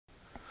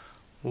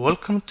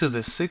Welcome to the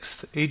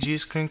 6th AG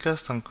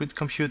Screencast on Grid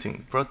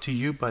Computing, brought to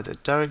you by the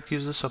Direct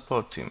User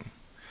Support team.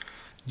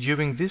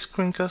 During this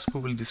screencast,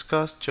 we will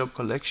discuss job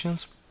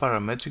collections,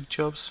 parametric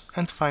jobs,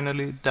 and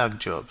finally DAG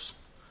jobs.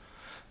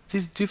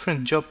 These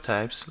different job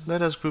types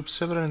let us group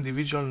several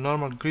individual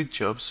normal grid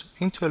jobs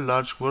into a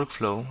large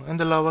workflow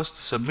and allow us to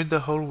submit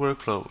the whole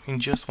workflow in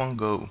just one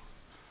go.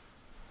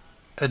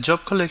 A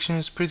job collection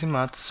is pretty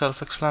much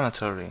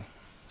self-explanatory.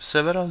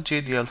 Several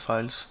JDL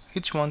files,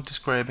 each one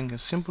describing a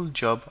simple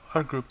job,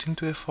 are grouped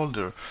into a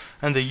folder,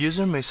 and the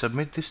user may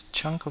submit this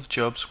chunk of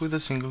jobs with a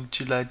single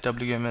gLite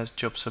WMS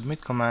job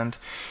submit command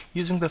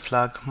using the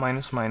flag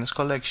 ----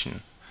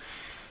 collection.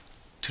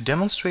 To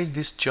demonstrate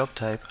this job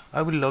type,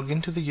 I will log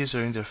into the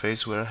user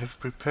interface where I have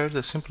prepared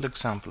a simple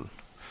example.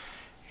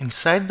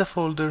 Inside the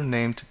folder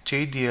named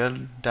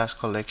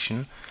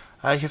JDL-collection,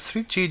 I have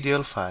three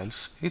JDL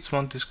files, each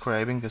one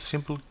describing a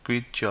simple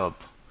grid job.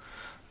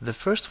 The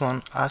first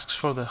one asks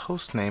for the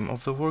hostname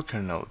of the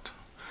worker node.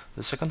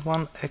 The second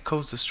one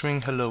echoes the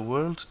string hello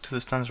world to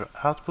the standard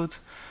output,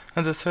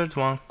 and the third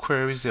one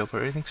queries the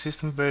operating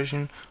system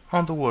version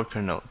on the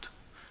worker node.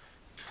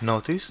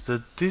 Notice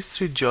that these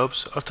three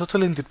jobs are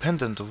totally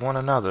independent of one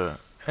another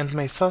and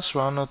may thus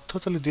run on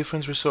totally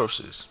different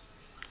resources.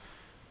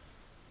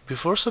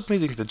 Before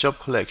submitting the job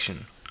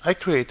collection, I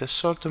create a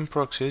short-term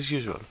proxy as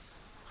usual.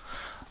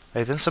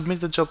 I then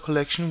submit the job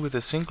collection with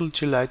a single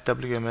gLite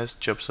WMS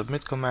job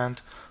submit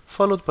command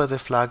followed by the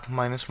flag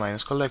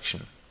 ----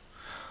 collection.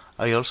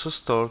 I also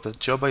store the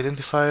job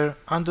identifier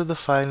under the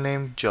file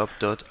name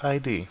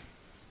job.id.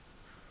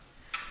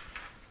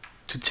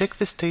 To check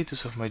the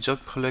status of my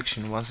job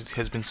collection once it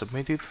has been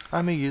submitted,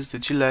 I may use the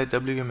gLite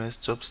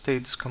WMS job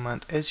status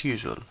command as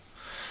usual.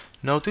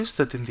 Notice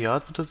that in the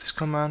output of this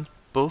command,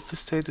 both the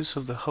status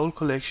of the whole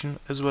collection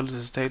as well as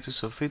the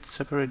status of each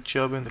separate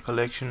job in the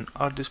collection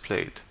are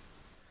displayed.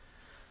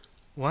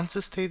 Once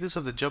the status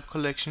of the job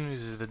collection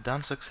is in the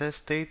done success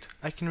state,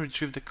 I can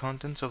retrieve the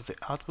contents of the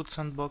output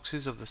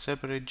sandboxes of the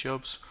separate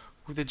jobs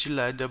with the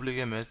gLite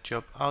WMS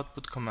job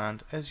output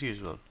command as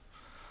usual.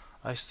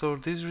 I store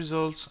these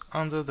results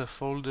under the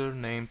folder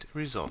named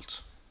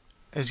results.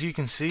 As you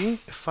can see,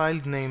 a file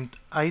named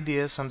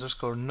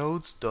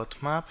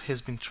ids_nodes.map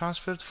has been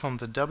transferred from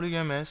the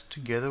WMS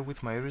together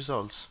with my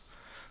results.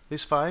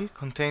 This file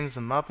contains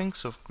the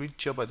mappings of grid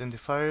job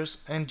identifiers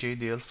and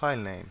JDL file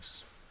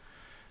names.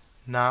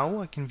 Now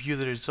I can view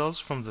the results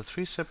from the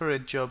three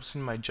separate jobs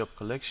in my job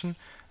collection,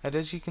 and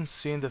as you can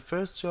see, in the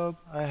first job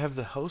I have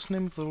the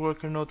hostname of the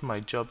worker node my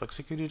job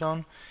executed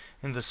on,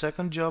 in the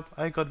second job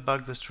I got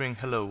back the string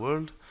hello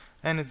world,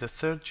 and in the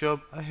third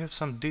job I have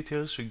some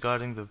details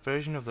regarding the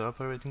version of the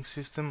operating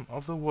system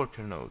of the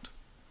worker node.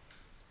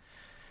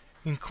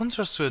 In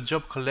contrast to a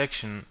job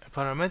collection, a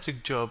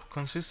parametric job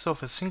consists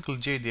of a single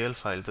JDL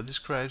file that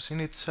describes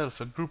in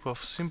itself a group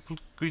of simple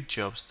grid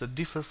jobs that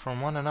differ from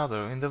one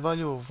another in the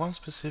value of one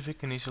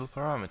specific initial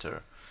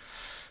parameter.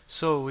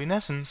 So, in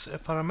essence, a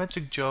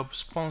parametric job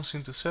spawns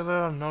into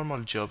several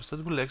normal jobs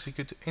that will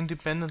execute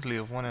independently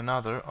of one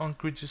another on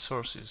grid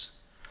resources.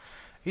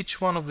 Each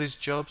one of these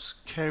jobs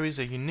carries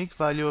a unique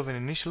value of an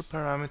initial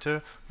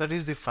parameter that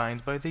is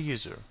defined by the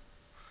user.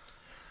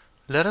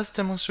 Let us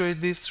demonstrate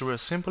this through a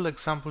simple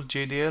example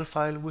JDL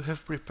file we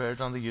have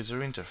prepared on the user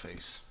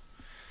interface.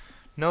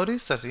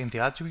 Notice that in the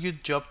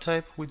attribute job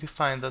type we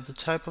define that the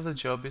type of the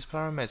job is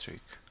parametric.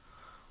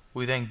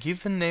 We then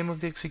give the name of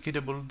the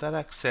executable that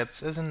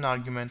accepts as an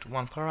argument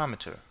one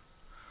parameter.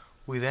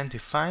 We then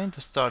define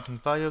the starting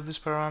value of this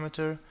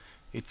parameter,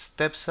 its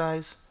step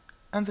size,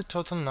 and the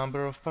total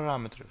number of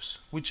parameters,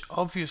 which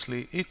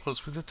obviously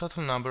equals with the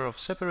total number of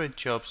separate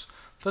jobs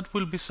that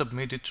will be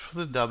submitted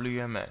through the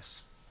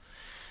WMS.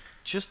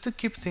 Just to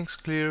keep things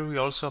clear, we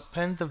also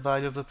append the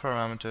value of the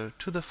parameter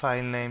to the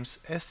file names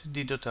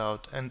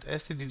std.out and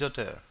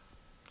std.r.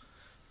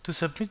 To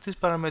submit this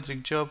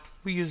parametric job,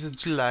 we use the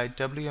gLite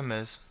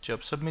WMS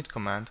job submit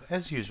command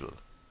as usual.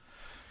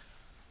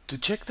 To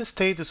check the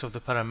status of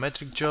the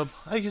parametric job,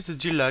 I use the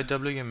gLite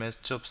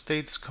WMS job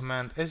status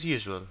command as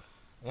usual.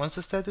 Once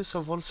the status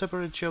of all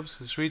separate jobs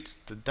has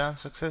reached the done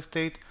success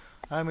state,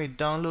 I may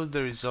download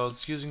the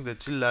results using the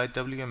gLite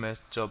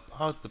WMS job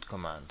output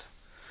command.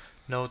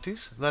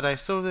 Notice that I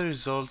store the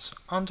results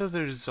under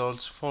the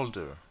results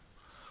folder.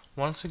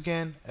 Once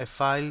again, a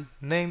file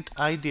named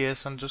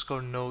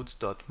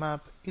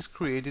ids_nodes.map is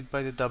created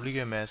by the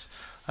WMS,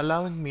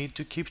 allowing me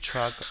to keep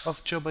track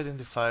of job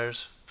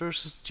identifiers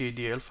versus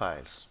JDL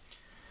files.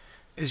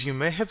 As you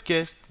may have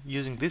guessed,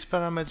 using this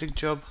parametric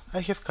job, I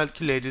have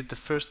calculated the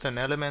first 10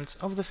 elements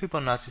of the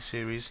Fibonacci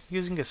series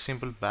using a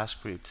simple bash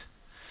script.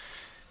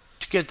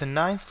 To get the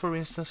ninth, for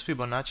instance,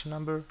 Fibonacci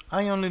number,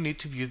 I only need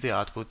to view the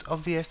output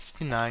of the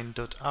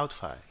std9.out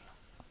file.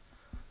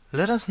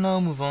 Let us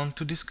now move on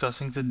to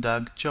discussing the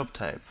DAG job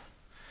type.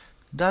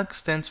 DAG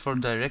stands for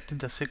Directed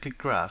Acyclic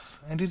Graph,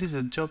 and it is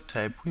a job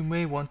type we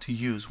may want to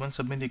use when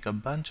submitting a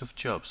bunch of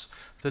jobs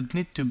that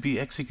need to be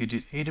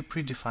executed in a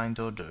predefined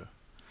order.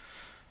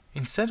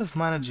 Instead of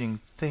managing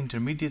the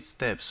intermediate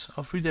steps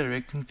of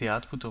redirecting the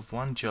output of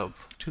one job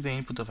to the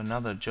input of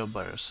another job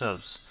by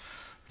ourselves,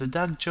 The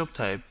DAG job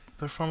type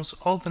performs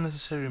all the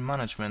necessary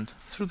management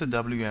through the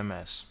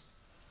WMS.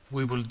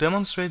 We will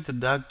demonstrate the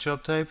DAG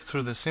job type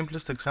through the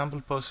simplest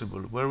example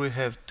possible, where we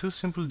have two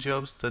simple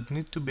jobs that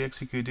need to be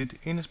executed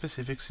in a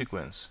specific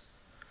sequence.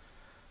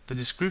 The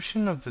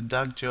description of the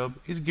DAG job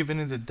is given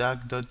in the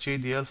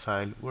dag.jdl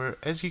file, where,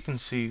 as you can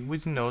see, we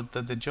denote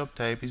that the job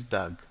type is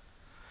DAG.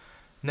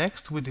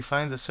 Next, we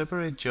define the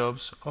separate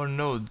jobs, or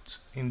nodes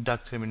in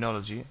DAG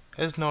terminology,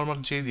 as normal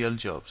JDL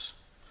jobs.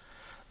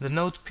 The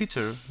node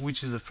Peter,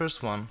 which is the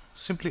first one,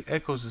 simply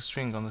echoes the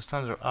string on the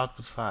standard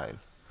output file.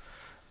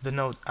 The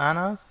node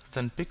Anna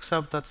then picks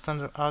up that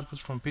standard output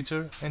from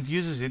Peter and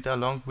uses it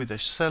along with a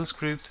shell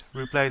script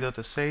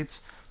reply.sh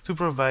to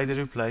provide a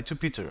reply to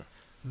Peter.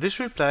 This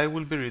reply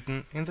will be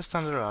written in the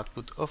standard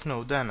output of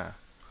node Anna.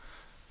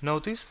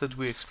 Notice that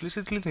we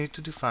explicitly need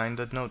to define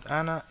that node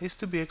Anna is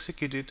to be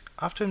executed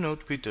after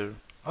node Peter,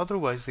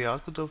 otherwise the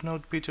output of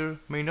node Peter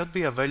may not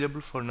be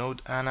available for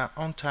node Anna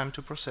on time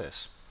to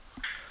process.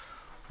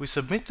 We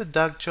submit the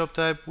DAG job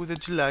type with the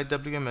gLite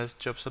WMS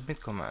job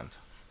submit command.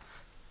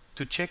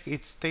 To check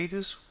its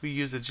status, we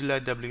use the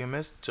gLite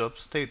WMS job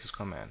status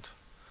command.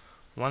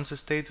 Once the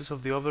status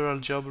of the overall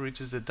job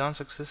reaches the done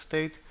success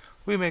state,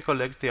 we may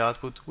collect the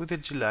output with the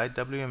gLite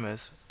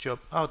WMS job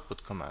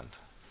output command.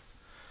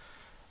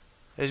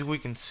 As we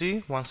can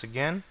see, once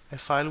again, a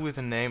file with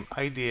the name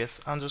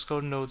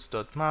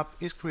ids_nodes.map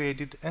is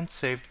created and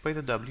saved by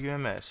the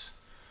WMS.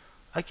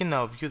 I can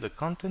now view the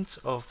contents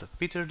of the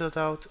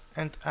peter.out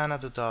and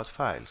anna.out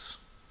files.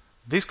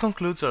 This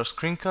concludes our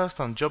screencast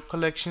on job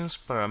collections,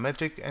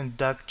 parametric and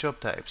DAG job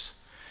types.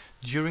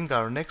 During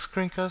our next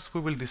screencast,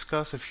 we will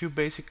discuss a few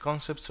basic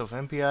concepts of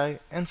MPI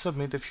and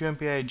submit a few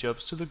MPI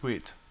jobs to the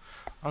grid.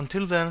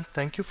 Until then,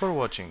 thank you for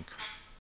watching.